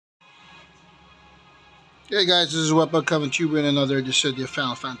Hey guys, this is Wepa coming to you with another edition of the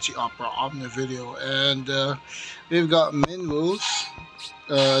Final Fantasy Opera Omni video, and we've got Minwu,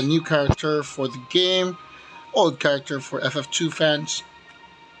 new character for the game, old character for FF2 fans.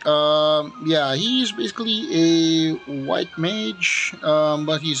 Yeah, he's basically a white mage,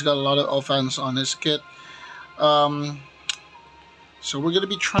 but he's got a lot of offense on his kit. So we're gonna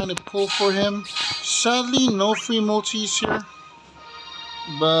be trying to pull for him. Sadly, no free multis here,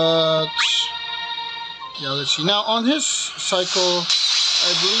 but yeah, let's see. Now on his cycle,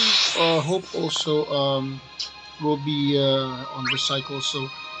 I believe Hope also will be on the cycle. So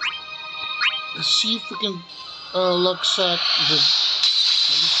let's see if we can luck sack the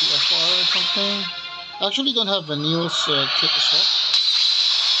at least the FR or something. I actually don't have Vanille's kit as well.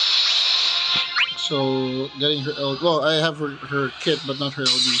 So getting her LD, well, I have her kit but not her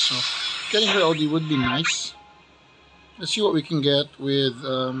LD. So getting her LD would be nice. Let's see what we can get with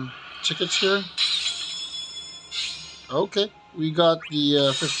tickets here. Okay, we got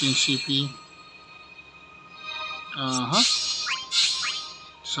the 15 CP.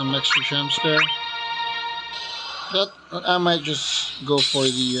 Some extra gems there. That I might just go for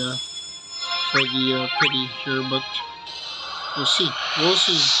the pity here, but we'll see. We'll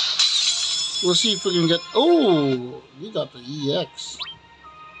see. We'll see if we can get. Oh, we got the EX.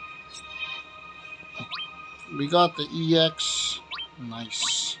 We got the EX.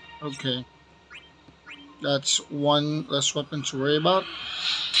 Nice. Okay. That's one less weapon to worry about.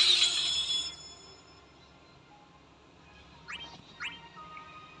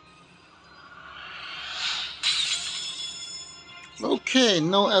 Okay,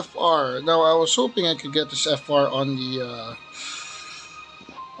 no FR. Now I was hoping I could get this FR on the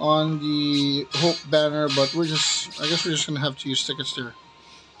Hope banner, but I guess we're just gonna have to use tickets there.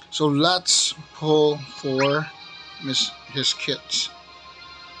 So let's pull for his kit.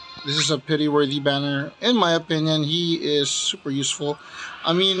 This is a pity-worthy banner. In my opinion, he is super useful.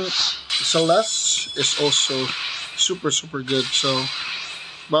 I mean, Celeste is also super good. So,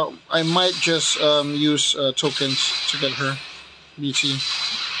 but I might just use tokens to get her BT.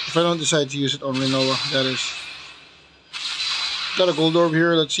 If I don't decide to use it on Renoa, that is. Got a gold orb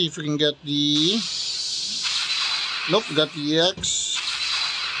here. Let's see if we can get the. Nope, got the EX.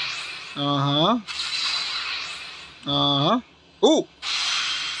 Oh!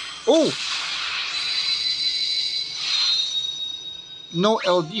 Oh! No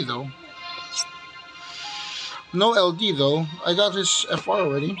LD though. No LD though. I got his FR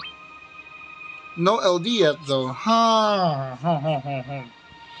already. No LD yet though.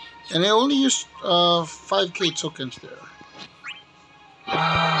 And I only used 5k tokens there.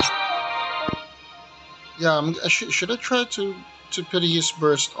 Yeah, should I try to pity his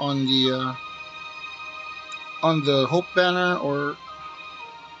burst on the Hope banner, or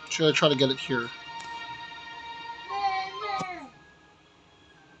should I try to get it here?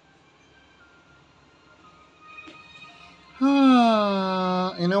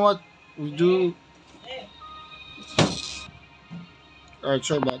 You know what? We do. Alright,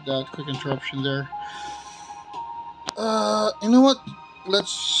 sorry about that. Quick interruption there. You know what?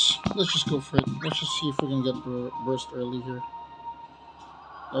 Let's just go for it. Let's just see if we can get burst early here.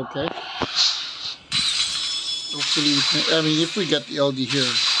 Okay. Hopefully we can. I mean, if we get the LD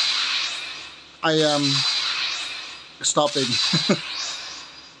here, I am stopping.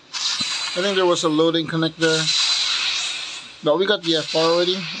 I think there was a loading connect there. But we got the FR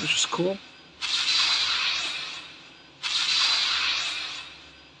already, which is cool.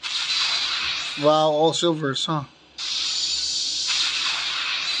 Wow, all silvers, huh?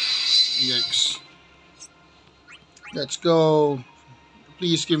 Yikes. Let's go.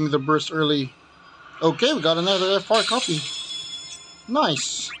 Please give me the burst early. Okay, we got another FR copy.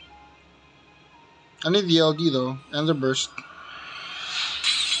 Nice. I need the LD though, and the burst.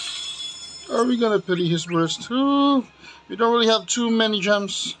 Are we gonna pity his burst? Ooh, we don't really have too many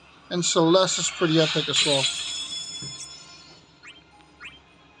gems. And Celeste is pretty epic as well.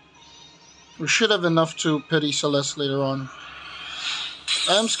 We should have enough to pity Celeste later on.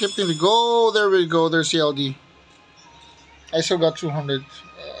 I'm skipping the go. There we go. There's the LD. I still got 200.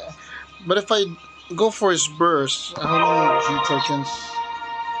 But if I go for his burst, how many G tokens?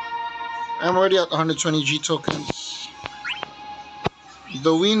 I'm already at 120 G tokens.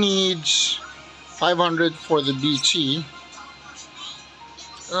 Though we need 500 for the BT.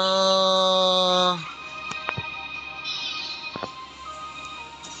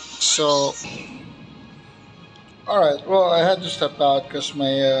 So, alright, well, I had to step out because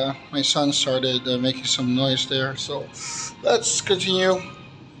my son started making some noise there. So, let's continue.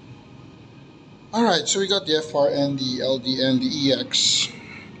 Alright, so we got the FR and the LD and the EX.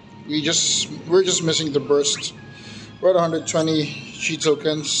 We're just missing the burst. We're at 120 G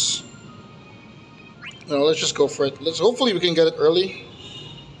tokens. No, let's just go for it. Let's hopefully we can get it early.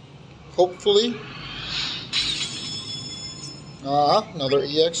 Hopefully. Another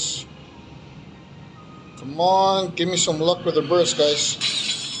EX. Come on, give me some luck with the burst, guys.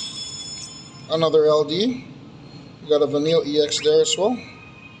 Another LD. We got a vanilla EX there as well.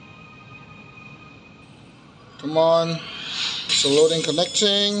 Come on. So loading,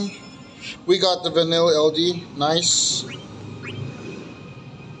 connecting. We got the vanilla LD. Nice.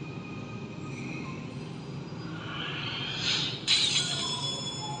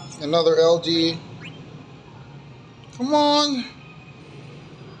 Another LD. Come on.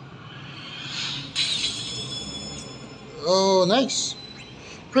 Oh, nice.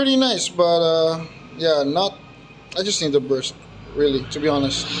 Pretty nice, but yeah, not. I just need the burst, really, to be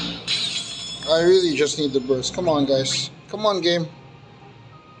honest. I really just need the burst. Come on, guys. Come on, game.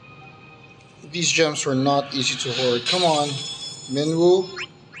 These gems were not easy to hoard. Come on. Minwu.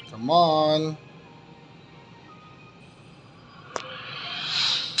 Come on.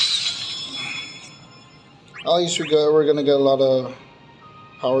 At least we're gonna get a lot of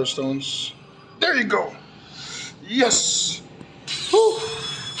power stones. There you go. Yes. Whew.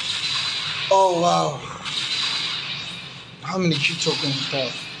 Oh wow. How many G tokens is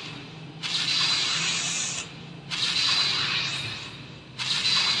that?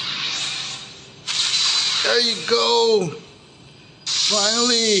 There you go.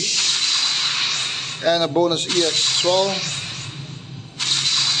 Finally. And a bonus EX as well.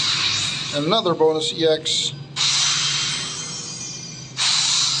 Another bonus EX.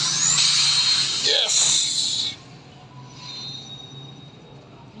 Yes!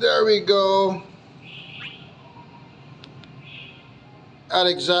 There we go. At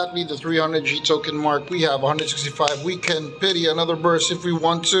exactly the 300 G token mark, we have 165. We can pity another burst if we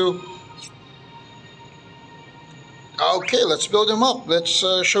want to. Okay, let's build him up. Let's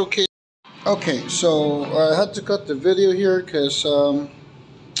showcase. Okay, so I had to cut the video here because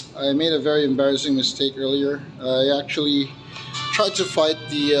I made a very embarrassing mistake earlier. I actually tried to fight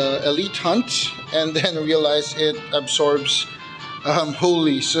the elite hunt and then realized it absorbs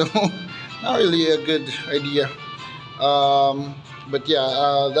holy, so not really a good idea. But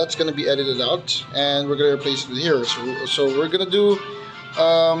yeah, that's gonna be edited out and we're gonna replace it with here. So we're gonna do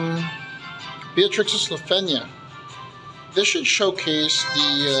Beatrix's Lefenia. This should showcase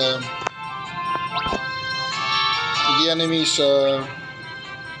the enemy's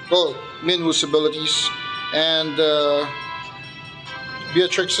Minwu's abilities and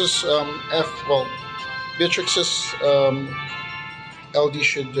Beatrix's Beatrix's LD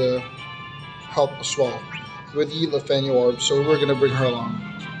should help as well with the Lefenia orb, so we're gonna bring her along.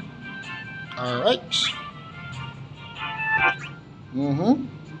 All right.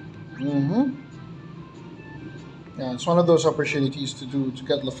 Yeah, it's one of those opportunities to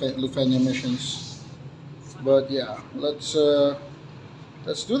get Lefenia missions. But yeah, let's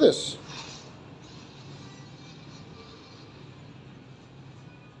do this.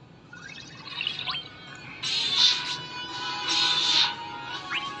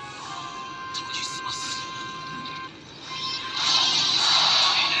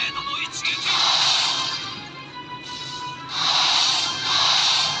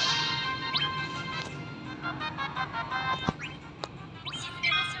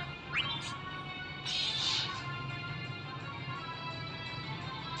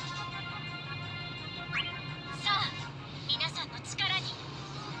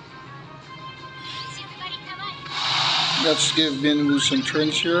 Let's give Minwu some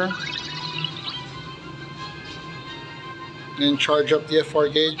turns here. And charge up the FR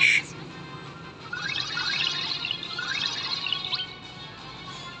gauge.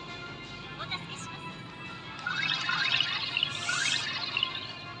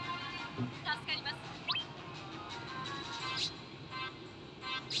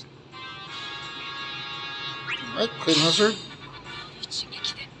 Alright, clean hazard.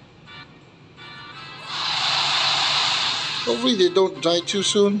 Hopefully they don't die too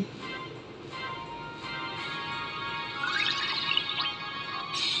soon.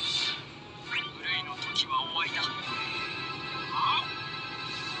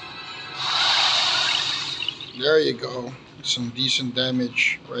 There you go. Some decent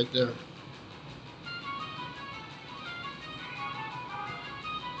damage right there.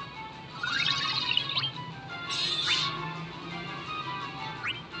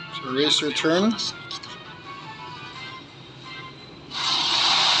 So race your turn.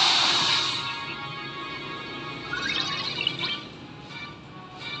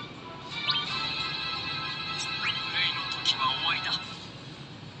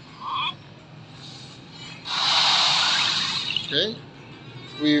 Okay,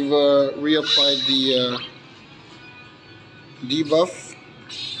 we've reapplied the debuff.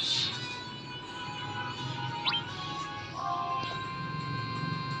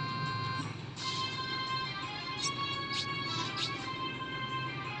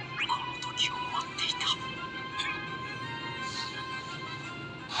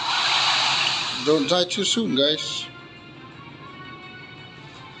 Don't die too soon, guys.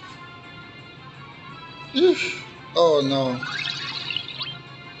 Eesh. Oh no.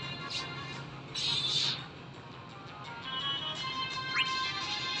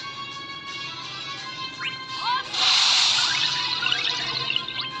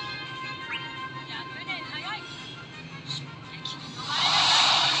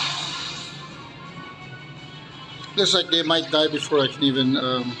 Looks like they might die before I can even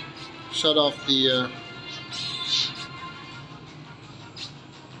shut off the.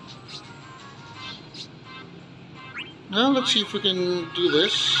 Now let's see if we can do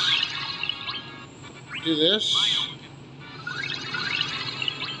this. Do this.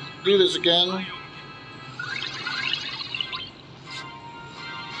 Do this again.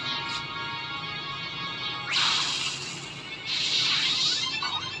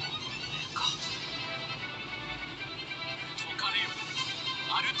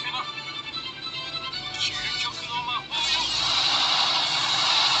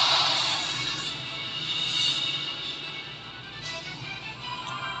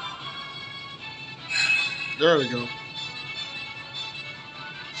 There we go.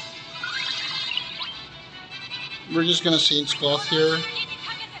 We're just gonna Saint's Cloth here,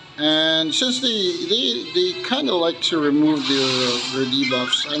 and since they kind of like to remove their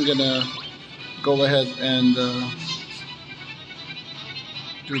debuffs, I'm gonna go ahead and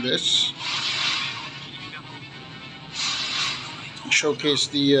do this. Showcase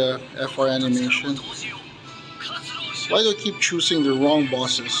the FR animation. Why do I keep choosing the wrong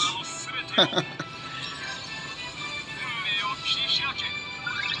bosses?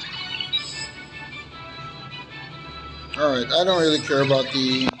 Alright, I don't really care about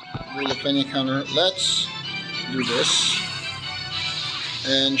the rule of any counter. Let's do this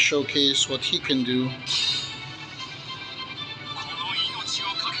and showcase what he can do.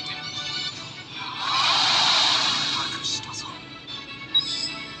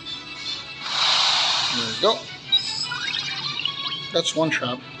 There we go. That's one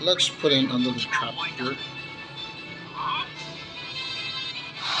trap. Let's put in another trap here.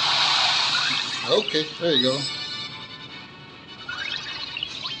 Okay, there you go.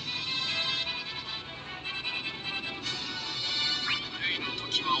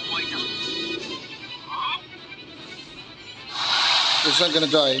 It's not gonna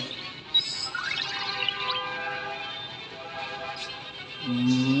die.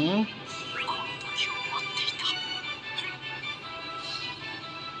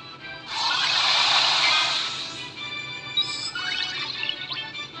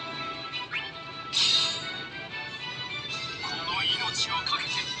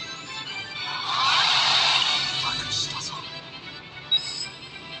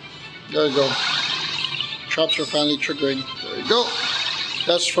 There you go. Traps are finally triggering. There you go.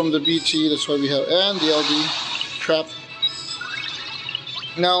 That's from the BT, that's why we have, and the LD trap.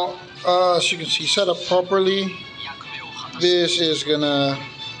 Now, as you can see, set up properly, this is gonna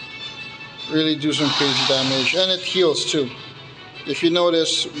really do some crazy damage, and it heals too. If you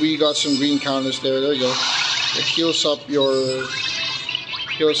notice, we got some green counters there. There you go. It heals up your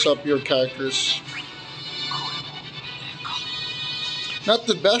characters. Not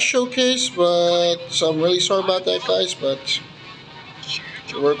the best showcase, but so I'm really sorry about that, guys. But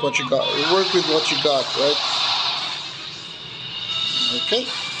you work what you got. You work with what you got, right? Okay.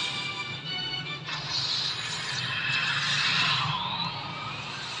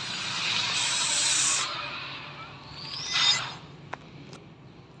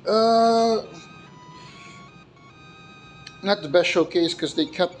 Not the best showcase because they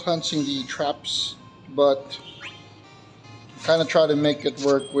kept cleansing the traps, but kind of try to make it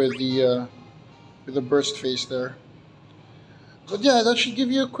work with the burst phase there. But yeah, that should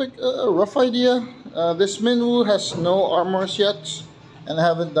give you a quick, rough idea. This Minwu has no armors yet, and I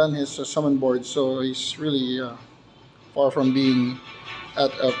haven't done his summon board, so he's really far from being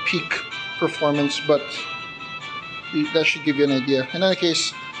at a peak performance, but that should give you an idea. In any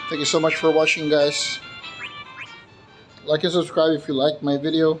case, thank you so much for watching, guys. Like and subscribe if you like my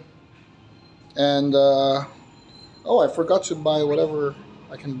video. And, oh, I forgot to buy whatever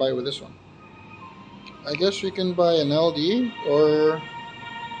I can buy with this one. I guess we can buy an LD, or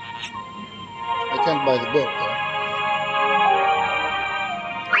I can't buy the book,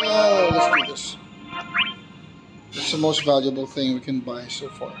 though. Let's do this. It's the most valuable thing we can buy so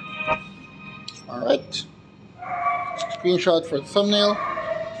far. Alright. Screenshot for the thumbnail.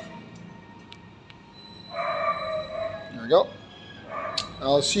 There we go.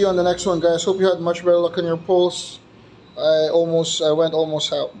 I'll see you on the next one, guys. Hope you had much better luck on your pulls. I went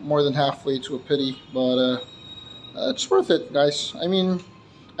almost more than halfway to a pity, but it's worth it, guys. I mean,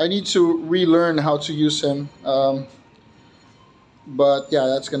 I need to relearn how to use him. But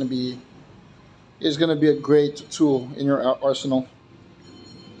yeah, is gonna be a great tool in your arsenal.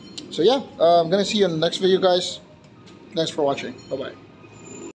 So yeah, I'm gonna see you in the next video, guys. Thanks for watching. Bye bye.